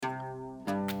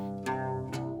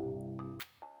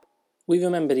We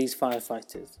remember these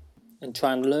firefighters and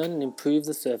try and learn and improve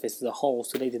the service as a whole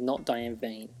so they did not die in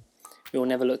vain. We will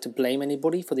never look to blame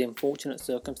anybody for the unfortunate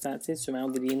circumstances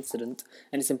surrounding the incident,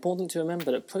 and it's important to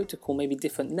remember that protocol may be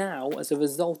different now as a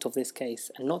result of this case,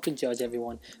 and not to judge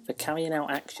everyone for carrying out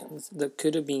actions that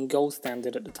could have been gold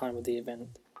standard at the time of the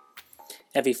event.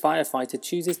 Every firefighter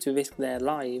chooses to risk their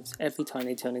lives every time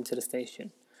they turn into the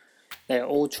station. They are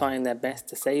all trying their best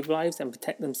to save lives and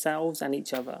protect themselves and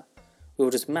each other. We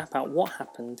will just map out what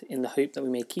happened in the hope that we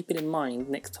may keep it in mind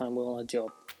next time we're on a job.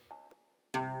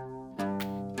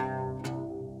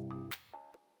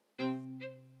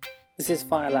 This is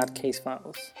FireLad Case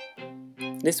Files.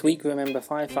 This week we remember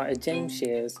firefighter James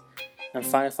Shears and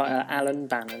firefighter Alan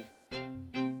Bannon.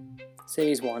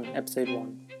 Series 1, Episode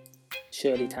 1,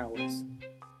 Shirley Towers.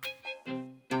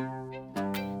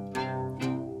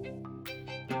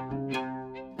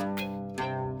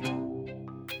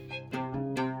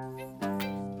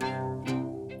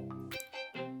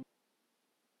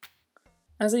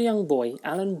 As a young boy,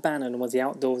 Alan Bannon was the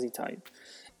outdoorsy type,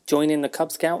 joining the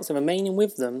Cub Scouts and remaining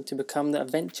with them to become the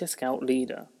Adventure Scout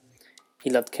leader.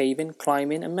 He loved caving,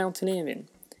 climbing and mountaineering.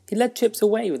 He led trips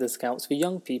away with the Scouts for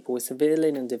young people with severe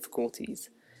learning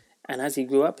difficulties, and as he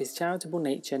grew up his charitable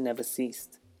nature never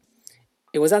ceased.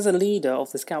 It was as a leader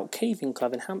of the Scout Caving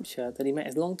Club in Hampshire that he met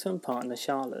his long-term partner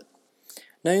Charlotte.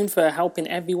 Known for helping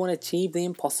everyone achieve the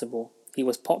impossible, he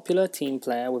was a popular team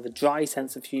player with a dry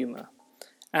sense of humour.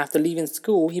 After leaving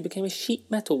school, he became a sheet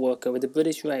metal worker with the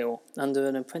British Rail under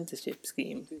an apprenticeship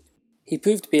scheme. He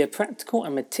proved to be a practical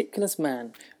and meticulous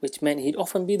man, which meant he'd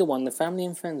often be the one the family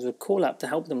and friends would call up to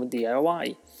help them with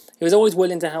DIY. He was always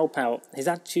willing to help out. His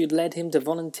attitude led him to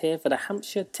volunteer for the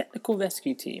Hampshire Technical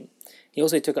Rescue Team. He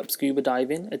also took up scuba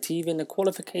diving, achieving the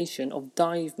qualification of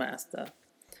Dive Master.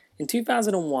 In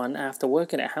 2001, after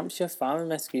working at Hampshire Fire and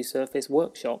Rescue Service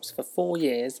workshops for 4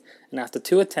 years, and after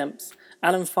 2 attempts,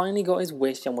 Alan finally got his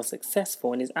wish and was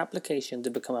successful in his application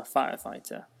to become a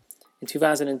firefighter. In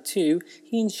 2002,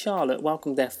 he and Charlotte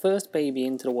welcomed their first baby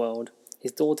into the world,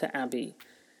 his daughter Abby.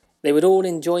 They would all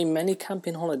enjoy many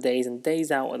camping holidays and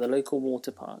days out at the local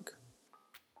water park.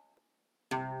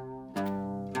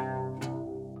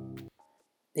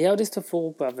 The eldest of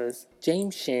 4 brothers,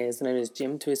 James Shears, known as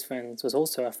Jim to his friends, was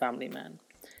also a family man.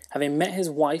 Having met his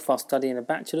wife while studying a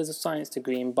Bachelor's of Science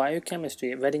degree in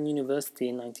Biochemistry at Reading University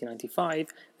in 1995,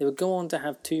 they would go on to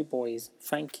have 2 boys,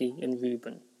 Frankie and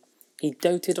Reuben. He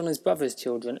doted on his brother's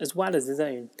children as well as his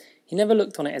own. He never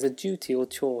looked on it as a duty or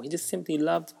chore, he just simply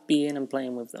loved being and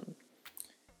playing with them.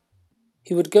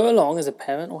 He would go along as a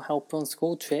parent or helper on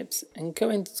school trips and go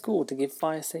into school to give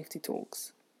fire safety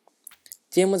talks.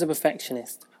 Jim was a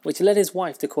perfectionist, which led his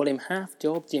wife to call him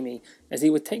Half-Job Jimmy, as he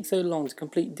would take so long to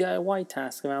complete DIY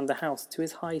tasks around the house to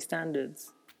his high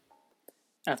standards.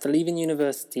 After leaving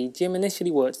university, Jim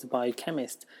initially worked as a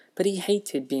biochemist, but he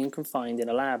hated being confined in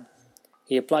a lab.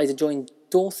 He applied to join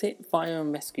Dorset Fire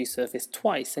and Rescue Service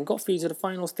twice and got through to the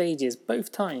final stages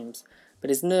both times, but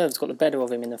his nerves got the better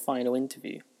of him in the final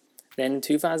interview. Then in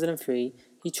 2003,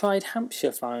 he tried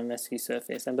Hampshire Fire and Rescue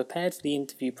Service and prepared for the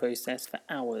interview process for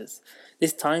hours.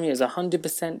 This time he was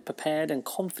 100% prepared and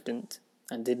confident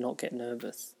and did not get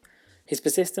nervous. His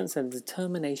persistence and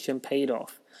determination paid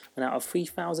off. When out of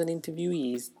 3,000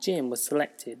 interviewees, Jim was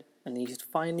selected and he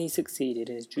finally succeeded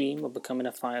in his dream of becoming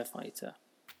a firefighter.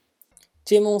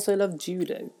 Jim also loved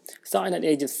judo. Starting at the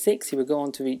age of 6, he would go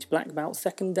on to reach black belt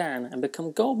second dan and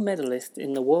become gold medalist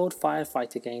in the World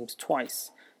Firefighter Games twice,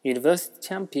 university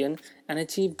champion, and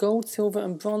achieved gold, silver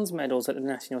and bronze medals at the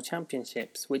national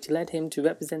championships, which led him to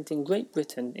representing Great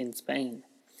Britain in Spain.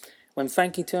 When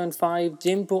Frankie turned 5,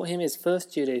 Jim brought him his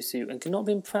first judo suit and could not have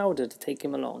been prouder to take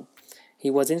him along. He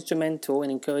was instrumental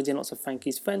in encouraging lots of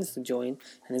Frankie's friends to join,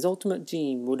 and his ultimate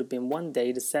dream would have been one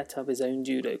day to set up his own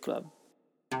judo club.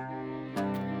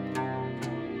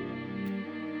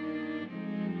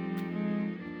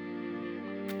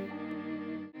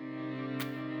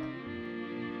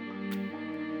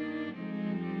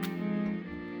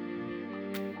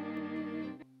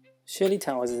 Shirley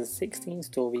Towers is a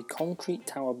 16-storey concrete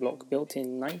tower block built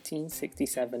in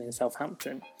 1967 in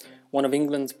Southampton, one of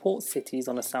England's port cities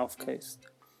on the south coast.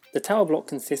 The tower block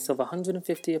consists of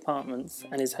 150 apartments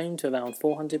and is home to around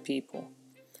 400 people.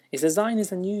 Its design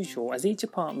is unusual as each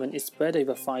apartment is spread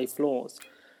over 5 floors,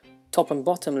 top and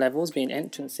bottom levels being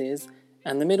entrances,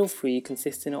 and the middle 3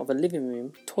 consisting of a living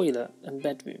room, toilet and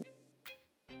bedroom.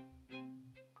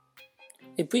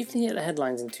 It briefly hit the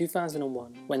headlines in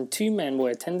 2001 when 2 men were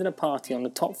attending a party on the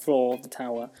top floor of the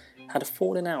tower had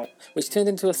fallen out, which turned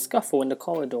into a scuffle in the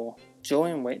corridor,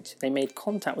 during which they made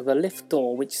contact with a lift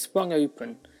door which sprung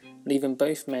open, leaving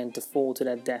both men to fall to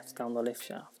their deaths down the lift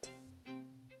shaft.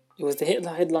 It was to hit the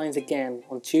headlines again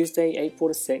on Tuesday,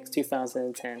 April 6,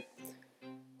 2010,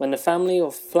 when the family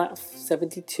of flat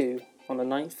 72 on the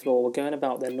 9th floor were going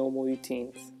about their normal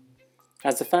routines.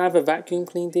 As the father vacuum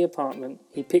cleaned the apartment,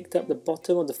 he picked up the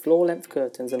bottom of the floor-length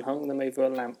curtains and hung them over a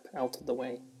lamp out of the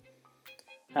way.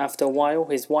 After a while,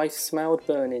 his wife smelled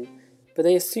burning, but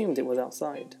they assumed it was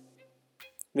outside.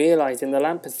 Realizing the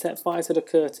lamp had set fire to the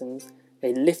curtains,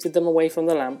 they lifted them away from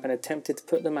the lamp and attempted to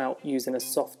put them out using a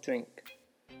soft drink.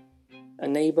 A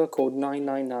neighbour called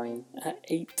 999 at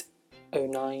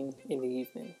 8:09 in the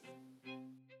evening.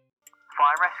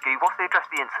 Fire rescue, what's the address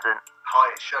of the incident? Hi,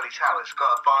 it's Shirley Towers.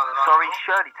 Got a fire on the 9th Sorry, floor?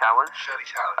 Shirley Towers? Shirley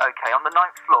Towers. Okay, on the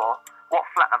 9th floor. What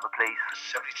flat number, please?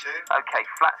 72. Okay,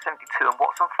 flat 72, and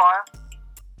what's on fire?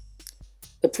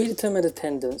 The predetermined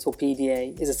attendance, or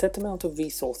PDA, is a set amount of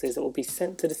resources that will be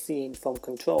sent to the scene from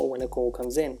control when a call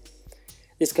comes in.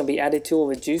 This can be added to or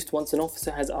reduced once an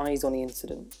officer has eyes on the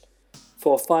incident.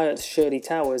 For a fire at Shirley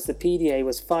Towers, the PDA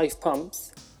was 5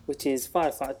 pumps, which is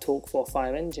firefighter talk for a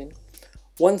fire engine,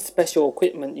 1 special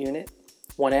equipment unit,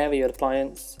 1 area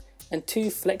appliance, and 2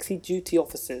 flexi-duty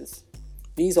officers.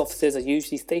 These officers are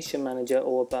usually station manager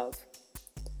or above.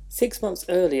 6 months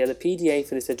earlier, the PDA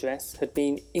for this address had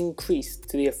been increased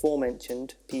to the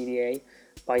aforementioned PDA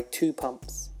by 2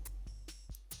 pumps.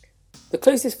 The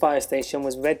closest fire station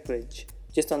was Redbridge,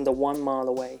 just under 1 mile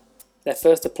away. Their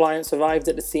first appliance arrived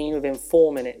at the scene within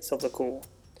 4 minutes of the call.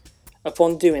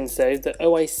 Upon doing so, the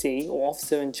OIC, or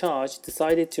officer in charge,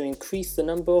 decided to increase the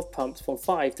number of pumps from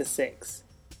 5 to 6.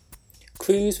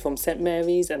 Crews from St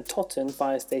Mary's and Totton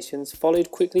fire stations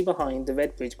followed quickly behind the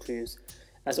Redbridge crews,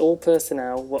 as all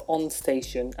personnel were on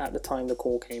station at the time the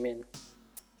call came in.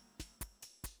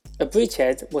 A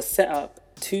bridgehead was set up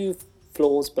 2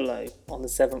 floors below, on the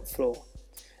 7th floor.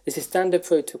 This is standard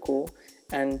protocol,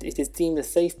 and it is deemed a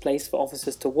safe place for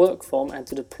officers to work from and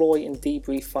to deploy and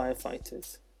debrief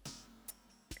firefighters.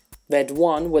 Red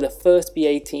 1 were the first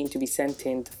BA team to be sent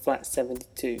in to flat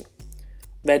 72.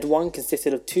 Red 1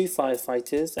 consisted of 2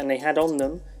 firefighters, and they had on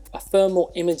them a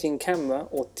thermal imaging camera,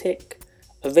 or TIC,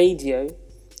 a radio,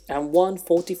 and 1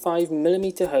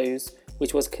 45mm hose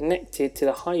which was connected to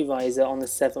the high riser on the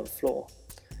 7th floor.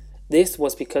 This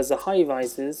was because the high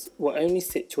risers were only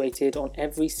situated on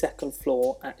every 2nd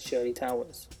floor at Shirley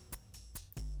Towers.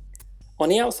 On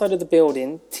the outside of the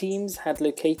building, teams had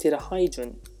located a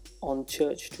hydrant on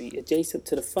Church Street adjacent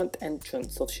to the front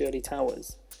entrance of Shirley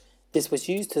Towers. This was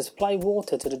used to supply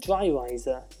water to the dry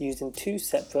riser using 2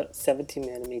 separate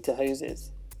 70mm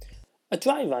hoses. A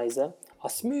dry riser are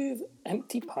smooth,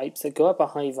 empty pipes that go up a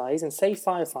high rise and save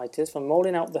firefighters from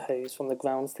rolling out the hose from the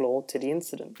ground floor to the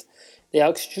incident. They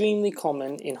are extremely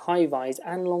common in high rise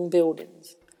and long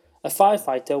buildings. A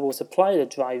firefighter will supply the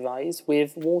dry rise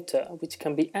with water which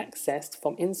can be accessed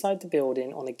from inside the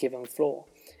building on a given floor,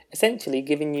 essentially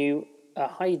giving you a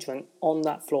hydrant on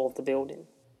that floor of the building.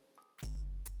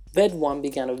 Red 1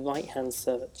 began a right-hand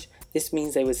search. This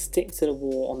means they would stick to the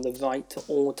wall on the right at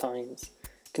all times.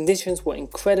 Conditions were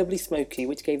incredibly smoky,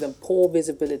 which gave them poor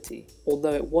visibility,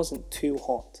 although it wasn't too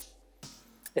hot.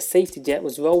 A safety jet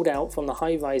was rolled out from the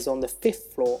high rise on the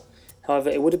 5th floor, however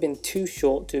it would have been too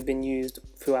short to have been used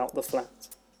throughout the flat.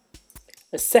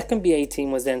 A second BA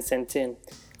team was then sent in.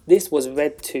 This was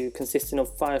Red 2, consisting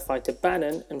of firefighter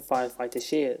Bannon and firefighter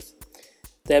Shears.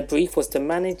 Their brief was to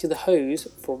manage the hose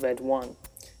for Red 1,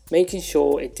 making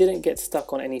sure it didn't get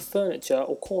stuck on any furniture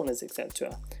or corners,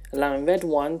 etc., allowing Red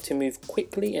 1 to move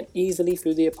quickly and easily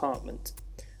through the apartment.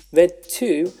 Red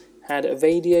 2 had a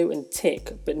radio and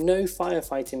TIC, but no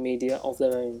firefighting media of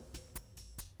their own.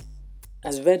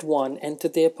 As Red 1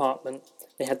 entered the apartment,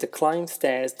 they had to climb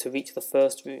stairs to reach the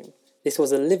first room. This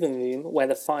was a living room where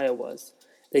the fire was.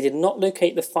 They did not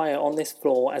locate the fire on this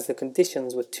floor as the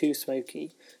conditions were too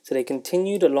smoky, so they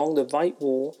continued along the right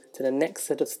wall to the next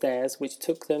set of stairs which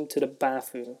took them to the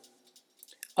bathroom.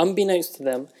 Unbeknownst to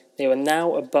them, they were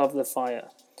now above the fire.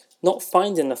 Not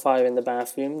finding the fire in the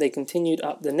bathroom, they continued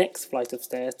up the next flight of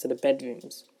stairs to the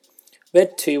bedrooms.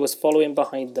 Red 2 was following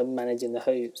behind them, managing the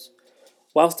hose.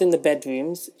 Whilst in the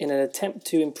bedrooms, in an attempt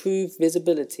to improve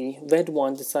visibility, Red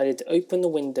 1 decided to open the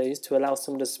windows to allow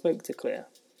some of the smoke to clear.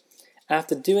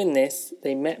 After doing this,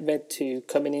 they met Red 2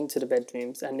 coming into the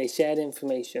bedrooms and they shared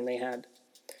information they had.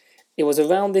 It was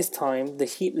around this time the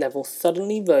heat level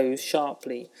suddenly rose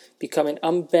sharply, becoming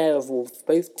unbearable for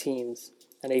both teams,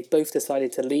 and they both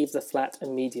decided to leave the flat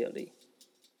immediately.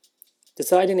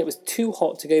 Deciding it was too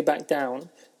hot to go back down,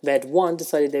 Red 1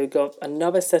 decided they would go up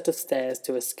another set of stairs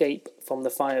to escape from the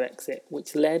fire exit,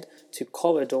 which led to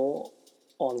corridor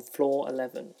on floor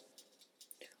 11.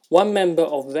 One member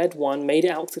of Red 1 made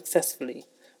it out successfully,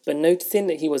 But noticing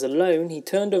that he was alone, he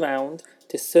turned around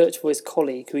to search for his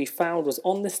colleague, who he found was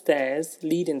on the stairs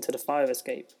leading to the fire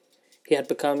escape. He had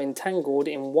become entangled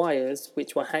in wires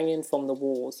which were hanging from the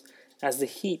walls, as the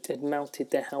heat had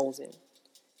melted their housing.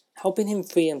 Helping him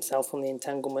free himself from the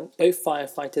entanglement, both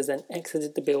firefighters then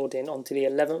exited the building onto the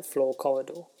 11th floor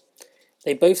corridor.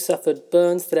 They both suffered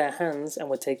burns to their hands and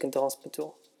were taken to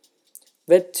hospital.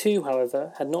 Red 2,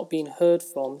 however, had not been heard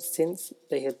from since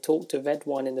they had talked to Red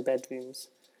 1 in the bedrooms.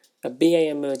 A BA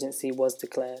emergency was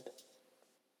declared.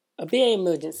 A BA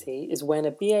emergency is when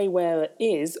a BA wearer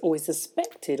is or is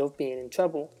suspected of being in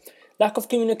trouble. Lack of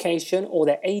communication or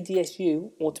their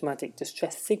ADSU, Automatic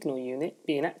Distress Signal Unit,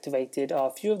 being activated are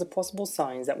a few of the possible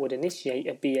signs that would initiate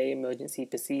a BA emergency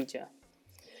procedure.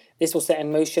 This will set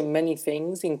in motion many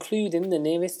things, including the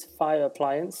nearest fire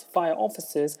appliance, fire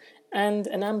officers, and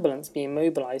an ambulance being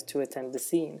mobilised to attend the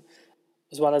scene.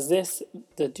 As well as this,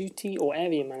 the duty or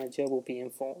area manager will be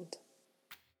informed.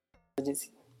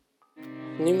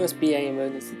 Numerous BA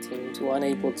emergency teams were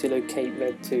unable to locate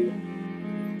Red 2.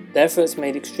 Their efforts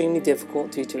made extremely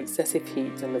difficult due to excessive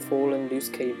heat and the fallen loose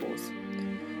cables.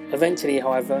 Eventually,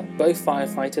 however, both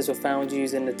firefighters were found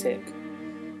using the TIC.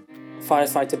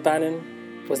 Firefighter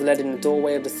Bannon was led in the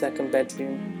doorway of the second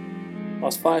bedroom,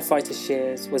 whilst Firefighter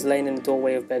Shears was laying in the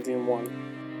doorway of bedroom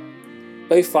 1.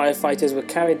 Both firefighters were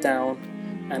carried down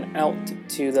and out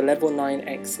to the level 9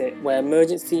 exit, where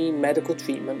emergency medical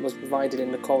treatment was provided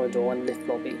in the corridor and lift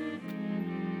lobby.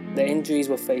 Their injuries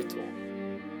were fatal,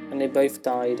 and they both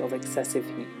died of excessive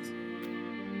heat.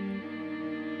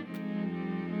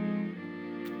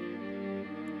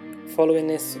 Following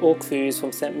this, all crews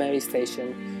from St Mary's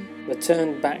Station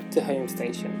returned back to Home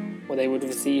Station, where they would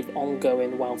receive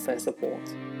ongoing welfare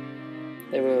support.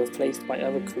 They were replaced by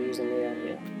other crews in the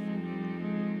area.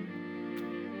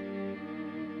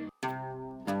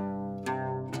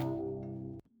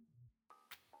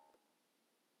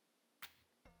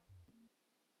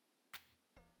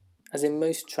 As in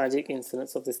most tragic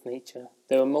incidents of this nature,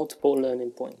 there are multiple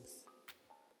learning points.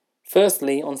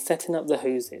 Firstly, on setting up the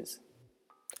hoses.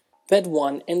 Red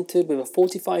 1 entered with a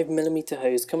 45mm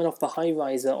hose coming off the high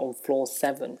riser on floor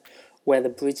 7, where the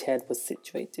bridgehead was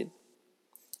situated.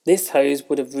 This hose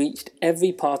would have reached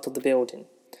every part of the building.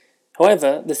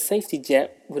 However, the safety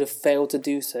jet would have failed to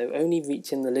do so, only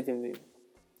reaching the living room.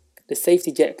 The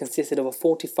safety jet consisted of a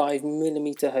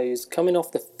 45mm hose coming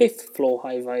off the 5th floor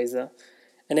high riser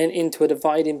and then into a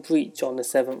dividing breach on the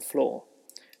 7th floor,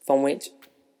 from which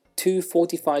two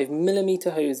 45mm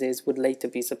hoses would later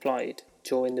be supplied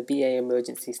during the BA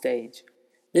emergency stage.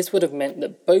 This would have meant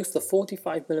that both the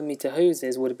 45mm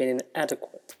hoses would have been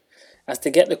inadequate, as to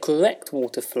get the correct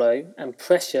water flow and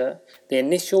pressure, the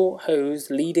initial hose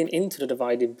leading into the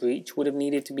dividing breach would have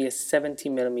needed to be a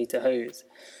 70mm hose.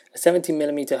 A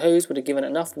 70mm hose would have given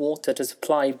enough water to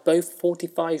supply both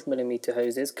 45mm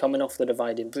hoses coming off the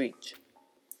dividing breach.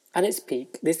 At its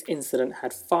peak, this incident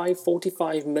had 5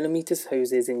 45mm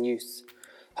hoses in use.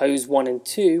 Hose 1 and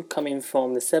 2 coming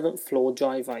from the 7th floor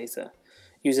dry riser,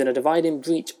 using a dividing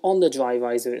breach on the dry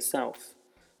riser itself.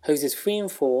 Hoses 3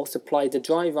 and 4 supplied the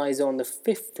dry riser on the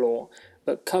 5th floor,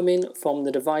 but coming from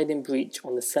the dividing breach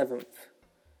on the 7th.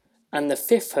 And the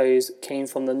 5th hose came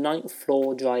from the 9th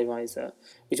floor dry riser,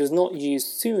 which was not used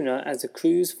sooner as the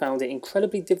crews found it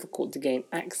incredibly difficult to gain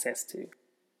access to.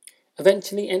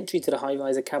 Eventually, entry to the high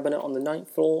riser cabinet on the 9th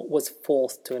floor was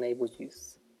forced to enable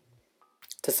use.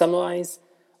 To summarise,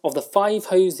 of the 5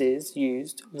 hoses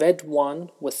used, Red 1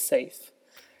 was safe,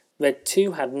 Red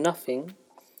 2 had nothing,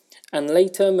 and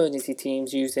later emergency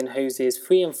teams using hoses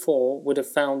 3 and 4 would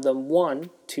have found them 1,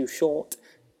 too short,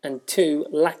 and 2,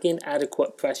 lacking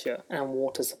adequate pressure and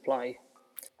water supply.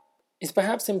 It's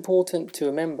perhaps important to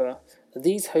remember that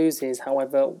these hoses,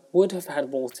 however, would have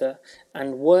had water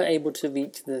and were able to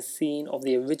reach the scene of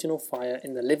the original fire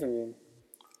in the living room.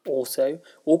 Also,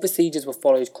 all procedures were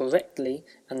followed correctly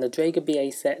and the Draeger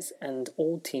BA sets and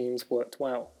all teams worked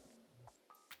well.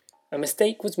 A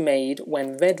mistake was made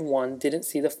when Red 1 didn't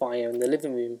see the fire in the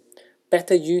living room.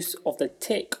 Better use of the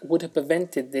TIC would have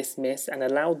prevented this miss and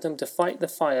allowed them to fight the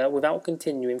fire without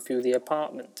continuing through the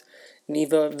apartment.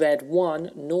 Neither Red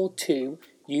 1 nor 2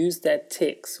 used their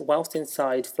TICs whilst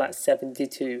inside flat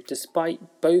 72,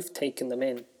 despite both taking them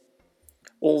in.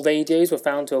 All radios were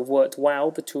found to have worked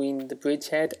well between the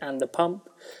bridgehead and the pump,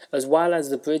 as well as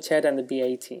the bridgehead and the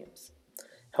BA teams.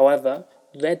 However,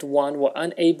 Red 1 were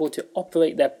unable to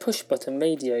operate their push-button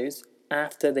radios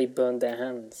after they burned their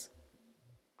hands.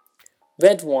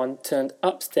 Red 1 turned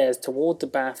upstairs toward the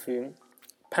bathroom,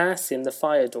 passing the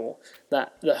fire door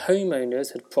that the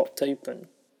homeowners had propped open.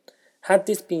 Had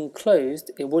this been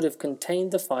closed, it would have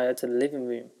contained the fire to the living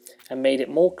room and made it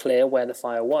more clear where the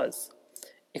fire was.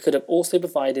 It could have also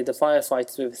provided the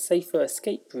firefighters with a safer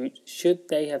escape route should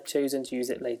they have chosen to use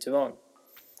it later on.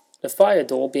 The fire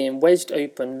door being wedged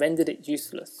open rendered it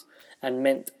useless and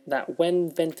meant that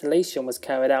when ventilation was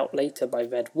carried out later by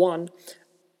Red 1,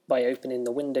 by opening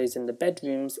the windows in the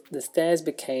bedrooms, the stairs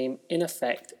became, in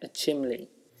effect, a chimney.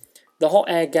 The hot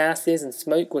air gases and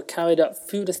smoke were carried up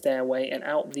through the stairway and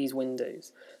out these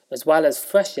windows, as well as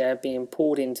fresh air being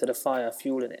poured into the fire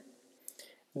fueling it.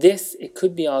 This, it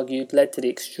could be argued, led to the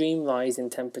extreme rise in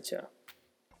temperature.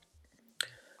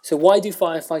 So why do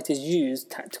firefighters use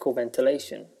tactical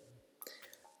ventilation?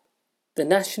 The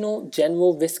National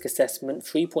General Risk Assessment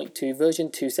 3.2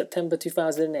 version 2 September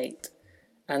 2008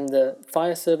 and the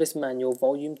Fire Service Manual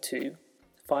Volume 2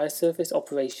 Fire Service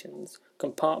Operations,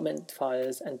 Compartment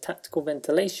Fires and Tactical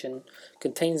Ventilation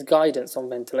contains guidance on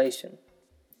ventilation.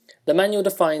 The manual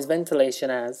defines ventilation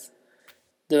as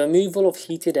the removal of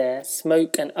heated air,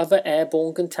 smoke and other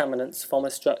airborne contaminants from a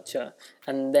structure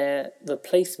and their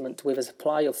replacement with a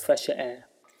supply of fresher air.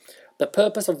 The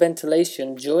purpose of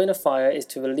ventilation during a fire is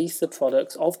to release the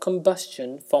products of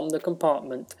combustion from the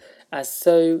compartment as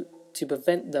so to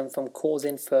prevent them from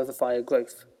causing further fire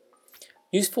growth.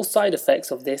 Useful side effects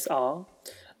of this are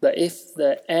that if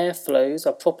the air flows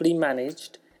are properly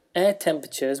managed, air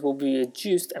temperatures will be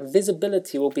reduced and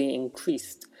visibility will be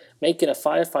increased, making a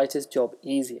firefighter's job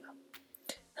easier.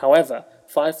 However,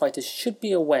 firefighters should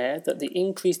be aware that the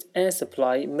increased air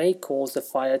supply may cause the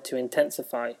fire to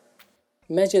intensify.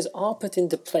 Measures are put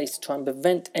into place to try and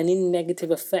prevent any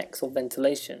negative effects of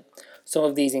ventilation. Some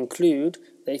of these include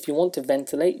that if you want to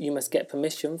ventilate, you must get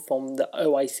permission from the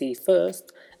OIC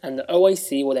first, and the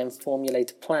OIC will then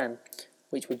formulate a plan,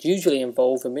 which would usually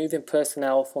involve removing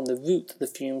personnel from the route the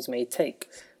fumes may take,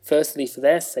 firstly for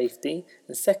their safety,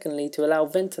 and secondly to allow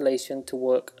ventilation to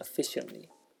work efficiently.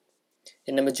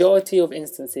 In the majority of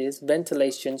instances,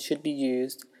 ventilation should be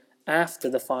used after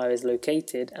the fire is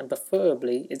located and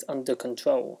preferably is under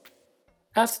control.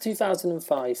 After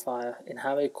 2005 fire in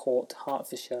Harrow Court,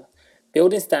 Hertfordshire,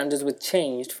 building standards were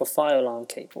changed for fire alarm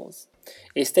cables.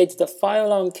 It stated that fire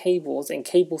alarm cables and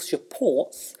cable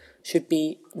supports should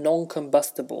be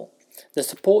non-combustible. The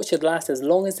support should last as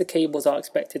long as the cables are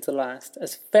expected to last,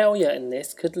 as failure in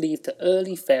this could lead to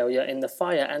early failure in the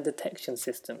fire and detection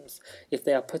systems if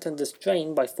they are put under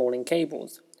strain by falling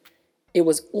cables. It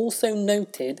was also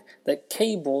noted that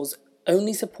cables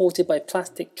only supported by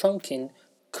plastic trunking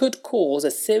could cause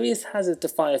a serious hazard to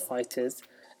firefighters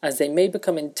as they may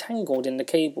become entangled in the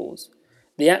cables.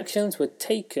 The actions were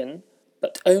taken,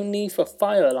 but only for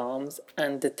fire alarms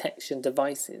and detection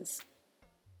devices.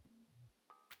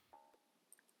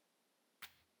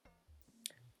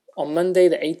 On Monday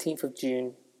the 18th of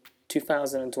June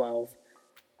 2012,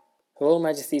 Her Royal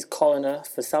Majesty's Coroner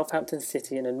for Southampton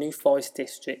City and the New Forest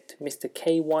District, Mr.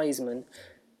 K. Wiseman,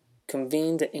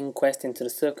 convened an inquest into the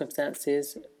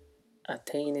circumstances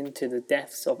attaining to the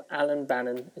deaths of Alan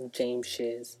Bannon and James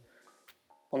Shears.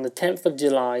 On the 10th of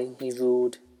July, he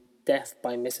ruled death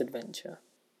by misadventure.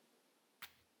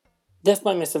 Death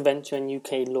by misadventure in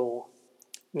UK law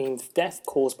means death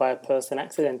caused by a person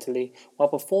accidentally while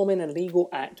performing a legal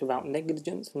act without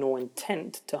negligence nor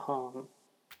intent to harm.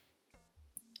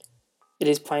 It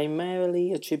is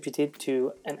primarily attributed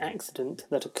to an accident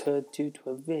that occurred due to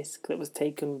a risk that was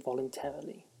taken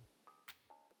voluntarily.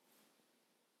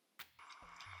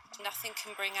 Nothing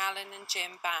can bring Alan and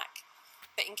Jim back,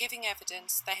 but in giving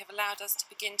evidence, they have allowed us to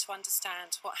begin to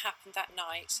understand what happened that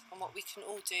night and what we can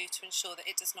all do to ensure that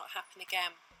it does not happen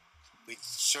again. We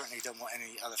certainly don't want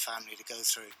any other family to go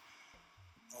through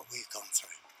what we've gone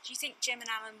through. Do you think Jim and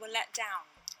Alan were let down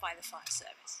by the fire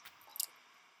service?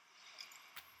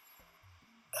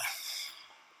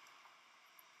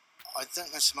 I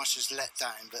don't know so much as let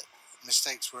down, but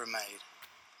mistakes were made,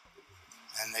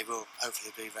 and they will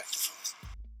hopefully be rectified.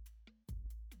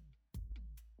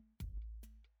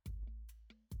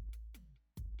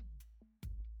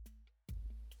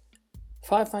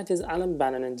 Firefighters Alan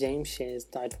Bannon and James Shears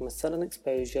died from a sudden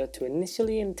exposure to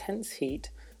initially intense heat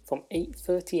from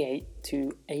 8:38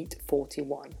 to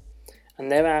 8:41, and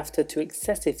thereafter to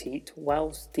excessive heat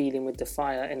whilst dealing with the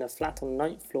fire in a flat on the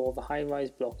 9th floor of a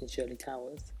high-rise block in Shirley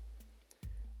Towers.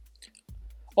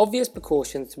 Obvious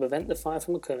precautions to prevent the fire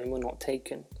from occurring were not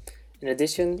taken. In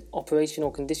addition,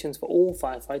 operational conditions for all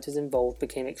firefighters involved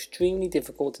became extremely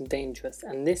difficult and dangerous,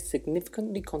 and this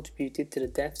significantly contributed to the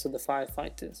deaths of the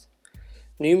firefighters.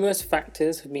 Numerous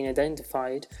factors have been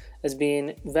identified as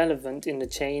being relevant in the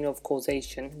chain of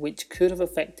causation which could have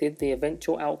affected the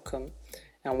eventual outcome,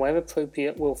 and where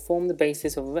appropriate will form the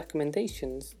basis of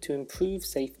recommendations to improve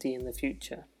safety in the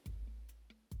future.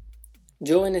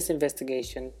 During this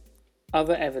investigation,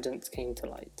 other evidence came to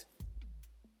light.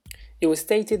 It was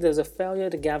stated there was a failure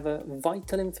to gather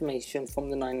vital information from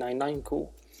the 999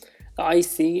 call. The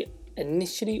IC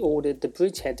initially ordered the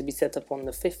bridgehead to be set up on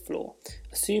the 5th floor,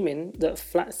 assuming that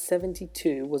flat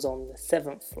 72 was on the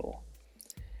 7th floor.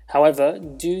 However,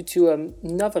 due to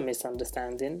another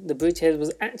misunderstanding, the bridgehead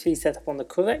was actually set up on the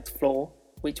correct floor,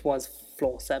 which was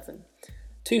floor 7,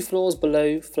 2 floors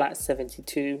below flat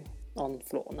 72 on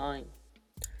floor 9.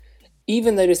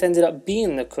 Even though this ended up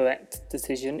being the correct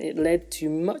decision, it led to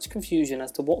much confusion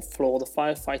as to what floor the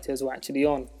firefighters were actually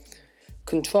on.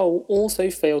 Control also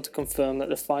failed to confirm that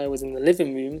the fire was in the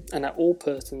living room and that all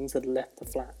persons had left the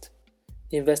flat.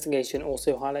 The investigation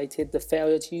also highlighted the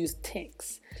failure to use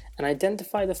ticks and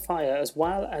identify the fire, as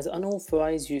well as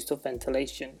unauthorized use of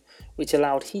ventilation, which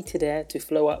allowed heated air to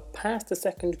flow up past the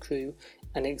second crew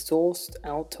and exhaust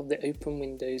out of the open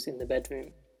windows in the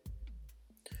bedroom.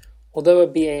 Although a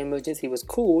BA emergency was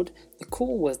called, the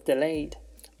call was delayed.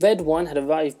 Red 1 had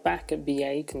arrived back at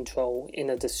BA control in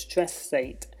a distressed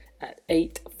state at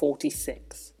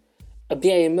 8:46. A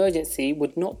BA emergency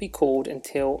would not be called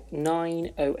until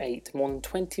 9:08, more than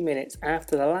 20 minutes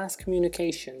after the last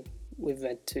communication with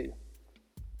Red 2.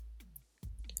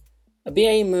 A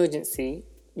BA emergency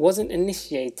wasn't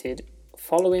initiated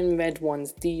following Red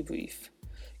 1's debrief.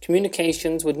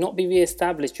 Communications would not be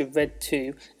re-established with Red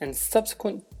 2, and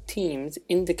subsequent teams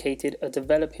indicated a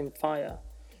developing fire.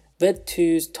 Red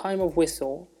 2's time of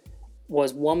whistle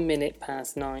was 1 minute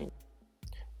past 9.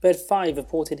 Red 5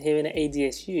 reported hearing an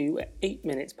ADSU at 8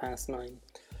 minutes past 9,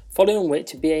 following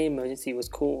which a BA emergency was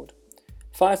called.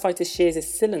 Firefighter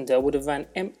Shears' cylinder would have ran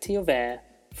empty of air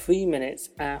 3 minutes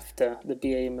after the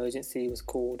BA emergency was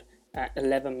called at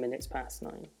 11 minutes past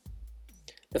 9.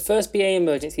 The first BA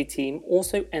emergency team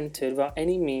also entered without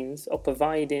any means of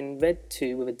providing Red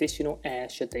 2 with additional air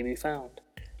should they be found.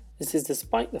 This is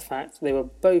despite the fact they were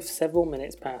both several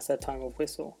minutes past their time of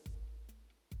whistle.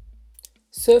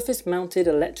 Surface-mounted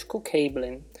electrical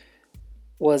cabling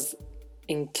was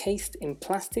encased in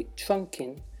plastic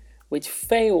trunking which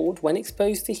failed when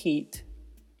exposed to heat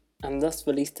and thus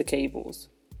released the cables.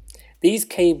 These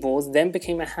cables then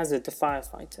became a hazard to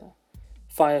firefighter.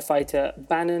 Firefighter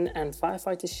Bannon and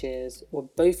Firefighter Shears were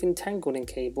both entangled in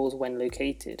cables when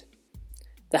located.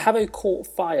 The Harrow Court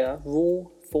Fire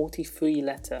Rule 43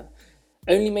 letter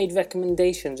only made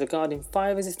recommendations regarding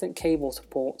fire-resistant cable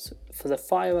supports for the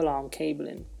fire alarm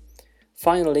cabling.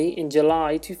 Finally, in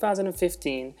July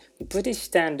 2015, the British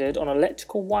Standard on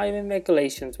Electrical Wiring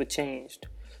Regulations were changed.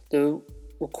 The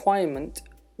requirement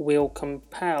will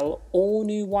compel all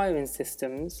new wiring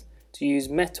systems to use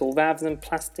metal rather than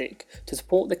plastic to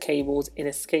support the cables in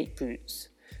escape routes,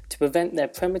 to prevent their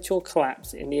premature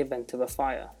collapse in the event of a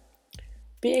fire.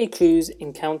 BA crews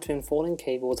encountering fallen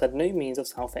cables had no means of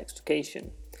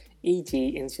self-extrication, e.g.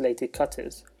 insulated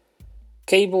cutters.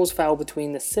 Cables fell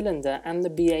between the cylinder and the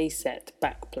BA set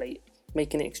backplate,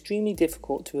 making it extremely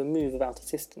difficult to remove without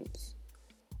assistance.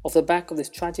 Off the back of this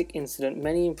tragic incident,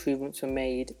 many improvements were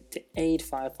made to aid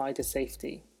firefighter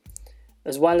safety.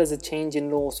 As well as a change in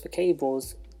laws for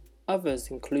cables, others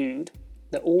include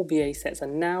that all BA sets are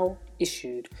now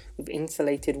issued with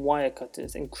insulated wire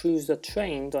cutters, and crews are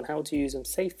trained on how to use them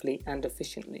safely and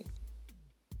efficiently.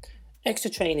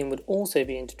 Extra training would also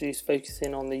be introduced,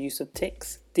 focusing on the use of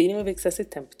ticks, dealing with excessive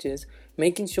temperatures,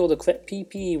 making sure the correct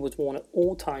PPE was worn at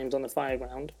all times on the fire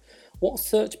ground, what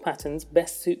search patterns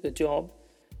best suit the job,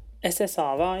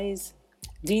 SSRIs,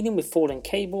 dealing with fallen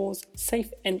cables,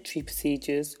 safe entry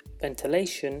procedures,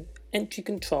 ventilation, entry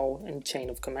control, and chain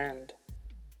of command.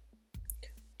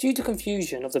 Due to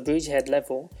confusion of the bridgehead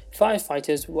level,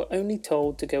 firefighters were only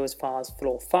told to go as far as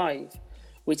floor 5,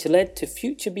 which led to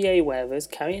future BA wearers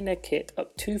carrying their kit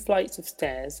up 2 flights of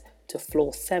stairs to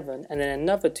floor 7 and then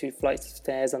another 2 flights of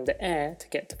stairs under air to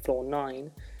get to floor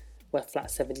 9, where flat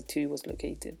 72 was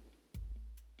located.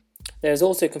 There is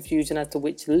also confusion as to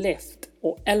which lift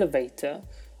or elevator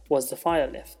was the fire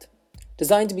lift.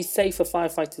 Designed to be safe for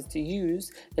firefighters to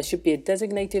use, there should be a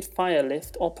designated fire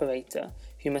lift operator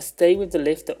who must stay with the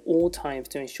lift at all times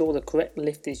to ensure the correct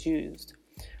lift is used.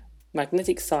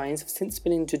 Magnetic signs have since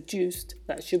been introduced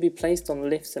that should be placed on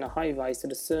lifts in a high-rise to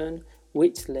discern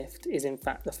which lift is in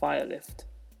fact the fire lift.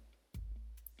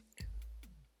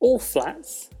 All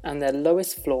flats and their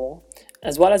lowest floor,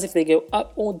 as well as if they go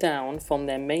up or down from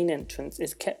their main entrance,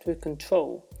 is kept with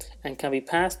control and can be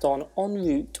passed on en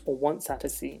route or once at a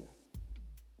scene.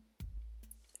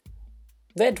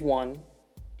 Red 1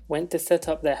 went to set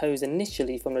up their hose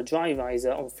initially from the dry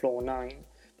riser on floor 9,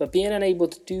 but being unable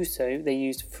to do so, they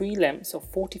used 3 lengths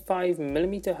of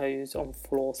 45mm hose on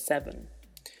floor 7.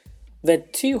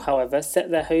 Red 2, however, set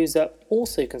their hose up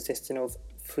also consisting of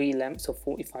 3 lengths of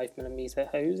 45mm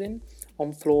hosing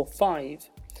on floor 5.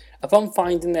 Upon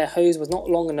finding their hose was not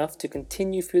long enough to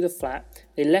continue through the flat,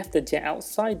 they left the jet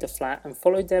outside the flat and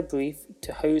followed their brief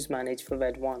to hose manage for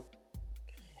Red 1.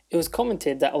 It was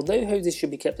commented that although hoses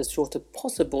should be kept as short as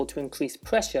possible to increase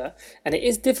pressure, and it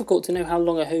is difficult to know how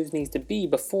long a hose needs to be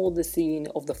before the scene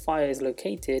of the fire is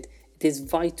located, it is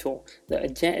vital that a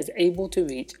jet is able to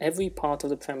reach every part of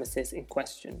the premises in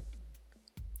question.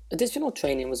 Additional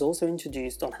training was also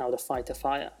introduced on how to fight a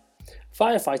fire.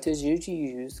 Firefighters usually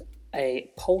use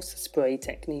a pulse spray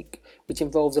technique, which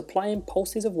involves applying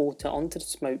pulses of water onto the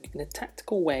smoke in a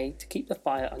tactical way to keep the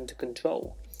fire under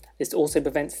control. This also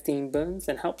prevents steam burns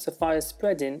and helps the fire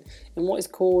spreading in what is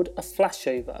called a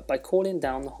flashover by cooling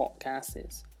down the hot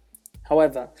gases.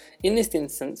 However, in this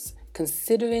instance,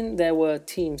 considering there were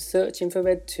teams searching for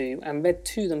Red 2 and Red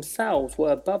 2 themselves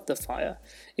were above the fire,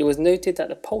 it was noted that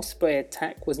the pulse spray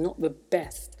attack was not the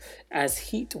best, as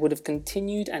heat would have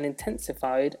continued and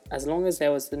intensified as long as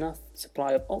there was enough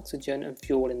supply of oxygen and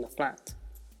fuel in the flat.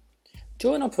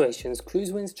 During operations,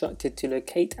 crews were instructed to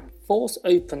locate and force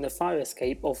open the fire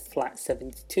escape of Flat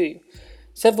 72.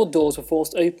 Several doors were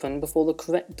forced open before the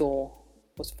correct door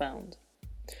was found.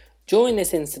 During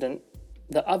this incident,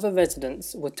 the other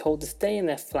residents were told to stay in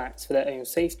their flats for their own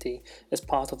safety as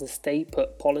part of the stay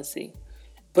put policy.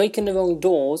 Breaking the wrong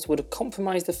doors would have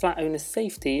compromised the flat owner's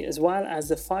safety as well as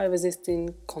the fire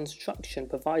resisting construction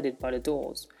provided by the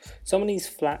doors. Some of these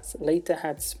flats later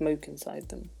had smoke inside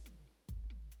them.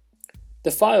 The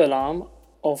fire alarm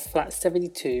of Flat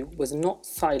 72 was not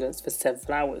silenced for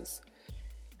several hours.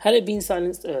 Had it been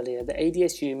silenced earlier, the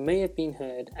ADSU may have been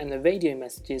heard and the radio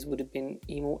messages would have been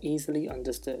more easily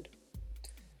understood.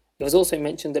 It was also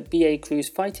mentioned that BA crews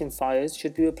fighting fires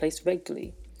should be replaced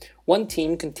regularly. One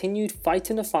team continued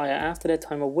fighting the fire after their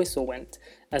time of whistle went,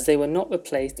 as they were not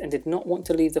replaced and did not want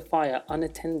to leave the fire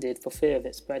unattended for fear of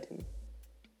it spreading.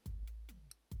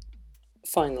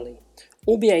 Finally,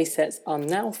 all BA sets are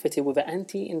now fitted with an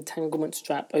anti-entanglement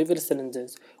strap over the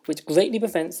cylinders, which greatly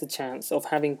prevents the chance of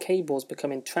having cables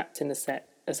becoming trapped in the set,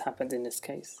 as happened in this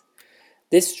case.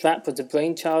 This strap was the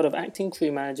brainchild of Acting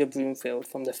Crew Manager Broomfield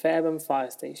from the Fareham Fire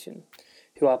Station,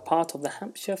 who are part of the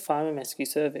Hampshire Fire and Rescue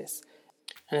Service,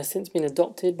 and has since been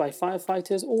adopted by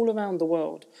firefighters all around the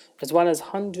world, as well as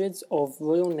hundreds of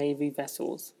Royal Navy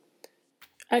vessels.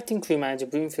 Acting Crew Manager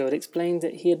Broomfield explained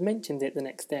that he had mentioned it the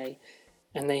next day,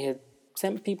 and they had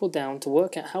sent people down to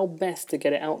work out how best to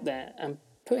get it out there and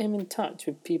put him in touch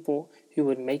with people who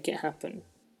would make it happen.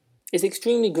 It's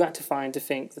extremely gratifying to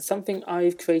think that something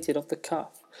I've created off the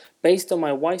cuff, based on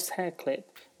my wife's hair clip,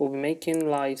 will be making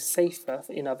lives safer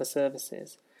in other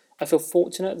services. I feel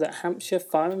fortunate that Hampshire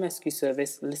Fire and Rescue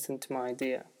Service listened to my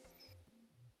idea.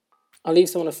 I'll leave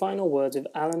some of the final words with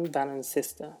Alan Bannon's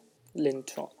sister, Lynn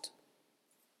Trott.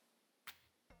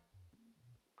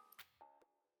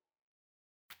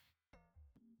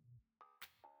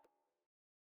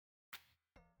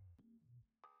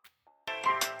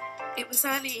 It was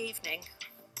early evening,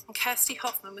 and Kirsty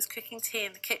Hoffman was cooking tea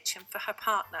in the kitchen for her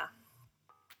partner,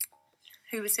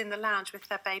 who was in the lounge with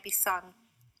their baby son.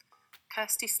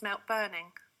 Kirsty smelt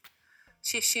burning.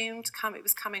 She assumed it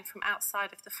was coming from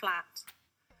outside of the flat.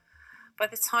 By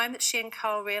the time that she and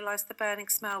Carl realised the burning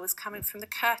smell was coming from the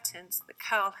curtains that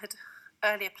Carl had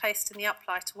earlier placed in the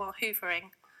uplighter while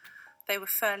hoovering, they were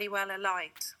fairly well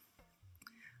alight.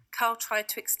 Carl tried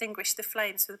to extinguish the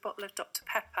flames with a bottle of Dr.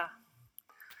 Pepper.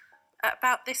 At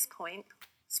about this point,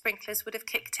 sprinklers would have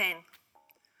kicked in.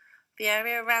 The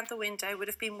area around the window would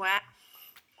have been wet,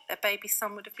 their baby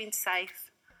son would have been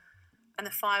safe, and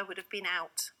the fire would have been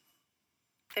out.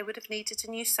 They would have needed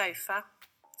a new sofa,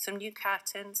 some new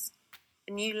curtains,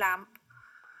 a new lamp.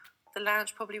 The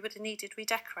lounge probably would have needed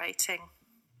redecorating.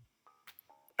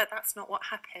 But that's not what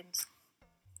happened.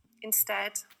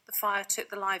 Instead, the fire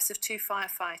took the lives of 2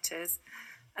 firefighters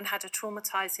and had a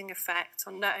traumatising effect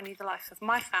on not only the life of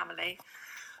my family,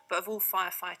 but of all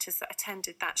firefighters that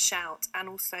attended that shout and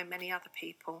also many other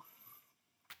people.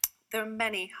 There are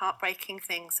many heartbreaking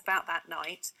things about that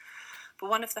night, but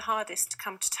one of the hardest to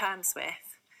come to terms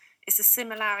with is the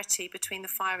similarity between the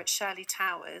fire at Shirley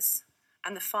Towers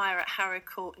and the fire at Harrow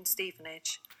Court in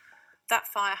Stevenage. That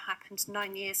fire happened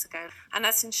 9 years ago, and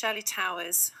as in Shirley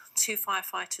Towers, 2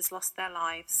 firefighters lost their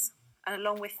lives, and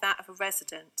along with that of a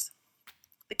resident.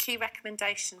 The key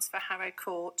recommendations for Harrow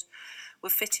Court were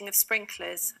fitting of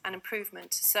sprinklers and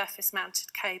improvement to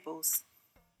surface-mounted cables.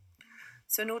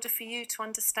 So in order for you to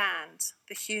understand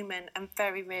the human and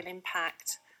very real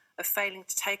impact of failing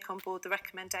to take on board the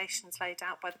recommendations laid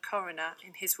out by the coroner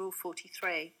in his Rule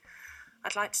 43,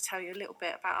 I'd like to tell you a little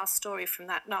bit about our story from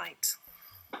that night.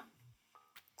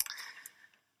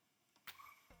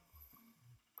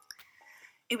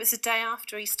 It was the day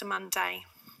after Easter Monday.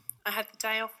 I had the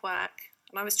day off work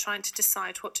and I was trying to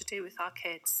decide what to do with our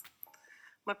kids.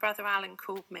 My brother Alan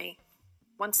called me.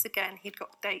 Once again, he'd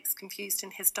got dates confused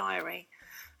in his diary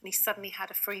and he suddenly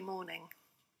had a free morning.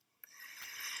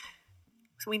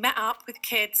 So we met up with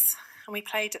kids and we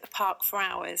played at the park for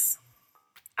hours.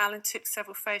 Alan took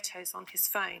several photos on his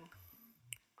phone.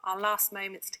 Our last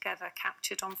moments together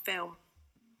captured on film.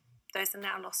 Those are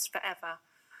now lost forever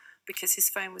because his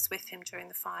phone was with him during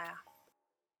the fire.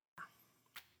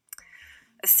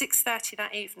 At 6:30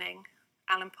 that evening,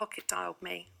 Alan pocket dialed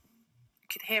me. I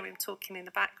could hear him talking in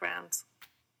the background.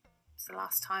 It was the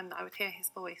last time that I would hear his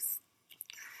voice.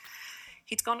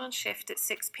 He'd gone on shift at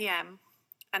 6 p.m.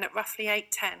 and at roughly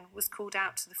 8:10 was called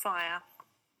out to the fire.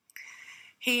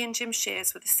 He and Jim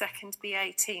Shears were the second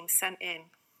BA team sent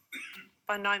in.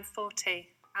 By 9:40,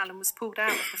 Alan was pulled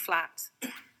out of the flat,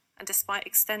 and despite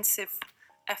extensive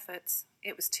efforts,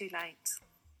 it was too late.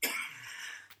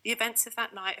 The events of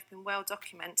that night have been well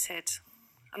documented,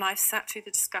 and I've sat through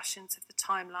the discussions of the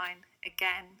timeline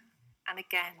again and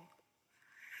again.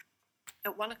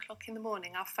 At 1 o'clock in the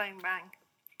morning, our phone rang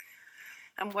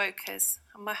and woke us,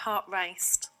 and my heart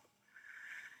raced.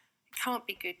 It can't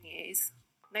be good news.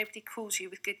 Nobody calls you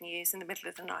with good news in the middle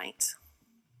of the night.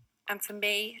 And for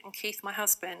me and Keith, my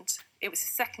husband, it was the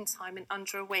second time in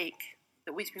under a week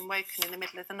that we'd been woken in the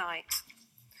middle of the night.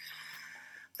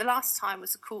 The last time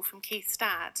was a call from Keith's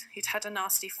dad, who'd had a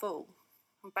nasty fall,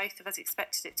 and both of us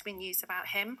expected it to be news about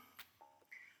him.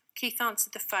 Keith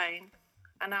answered the phone,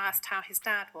 and I asked how his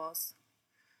dad was.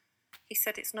 He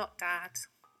said, "It's not Dad,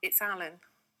 it's Alan."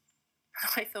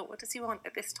 I thought, what does he want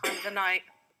at this time of the night?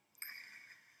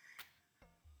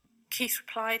 Keith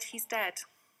replied, "He's dead."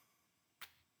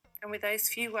 And with those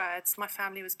few words, my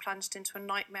family was plunged into a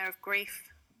nightmare of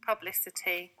grief,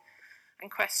 publicity,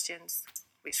 and questions,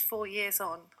 which 4 years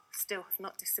on still have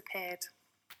not disappeared.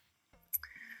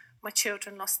 My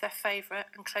children lost their favourite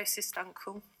and closest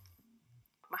uncle.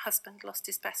 My husband lost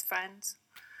his best friend.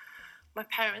 My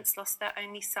parents lost their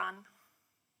only son.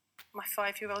 My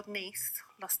 5-year-old niece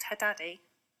lost her daddy.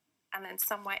 And then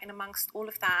somewhere in amongst all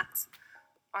of that,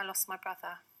 I lost my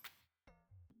brother.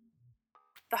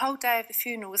 The whole day of the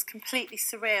funeral was completely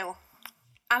surreal.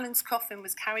 Alan's coffin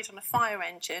was carried on a fire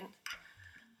engine,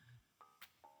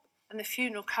 and the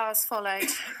funeral cars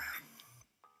followed.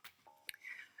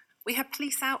 We had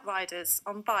police outriders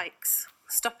on bikes,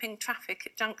 stopping traffic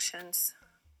at junctions.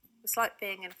 It was like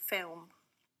being in a film.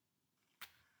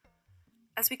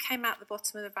 As we came out the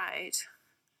bottom of the road,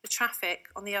 the traffic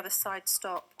on the other side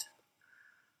stopped.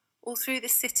 All through the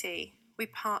city,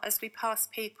 as we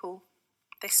passed people,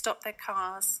 they stopped their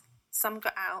cars. Some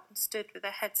got out and stood with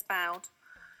their heads bowed.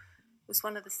 It was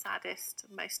one of the saddest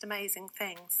and most amazing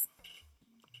things.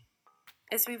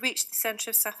 As we reached the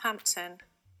centre of Southampton,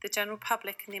 the general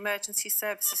public and the emergency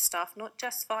services staff, not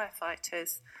just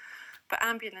firefighters, but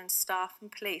ambulance staff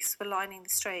and police were lining the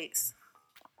streets.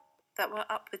 There were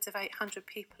upwards of 800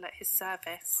 people at his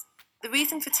service. The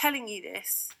reason for telling you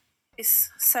this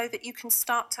is so that you can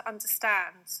start to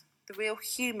understand the real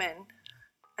human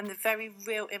and the very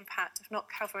real impact of not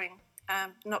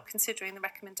considering the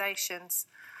recommendations.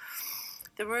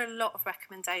 There were a lot of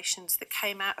recommendations that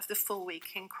came out of the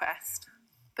 4-week inquest,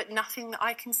 but nothing that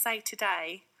I can say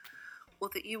today or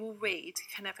that you will read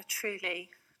can ever truly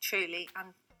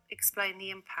explain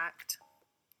the impact.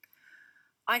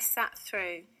 I sat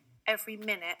through every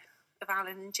minute of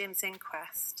Alan and Jim's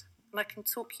inquest, and I can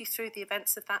talk you through the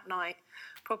events of that night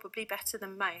probably better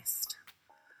than most.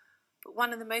 But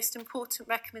one of the most important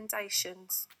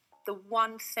recommendations, the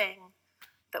one thing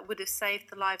that would have saved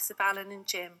the lives of Alan and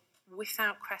Jim,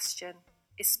 without question,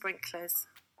 is sprinklers.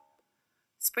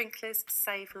 Sprinklers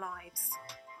save lives.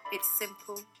 It's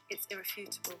simple, it's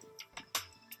irrefutable.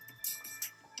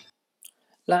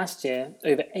 Last year,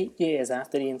 over 8 years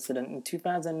after the incident in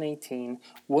 2018,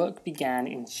 work began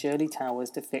in Shirley Towers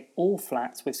to fit all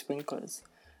flats with sprinklers.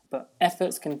 But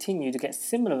efforts continue to get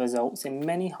similar results in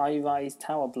many high-rise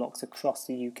tower blocks across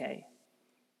the UK.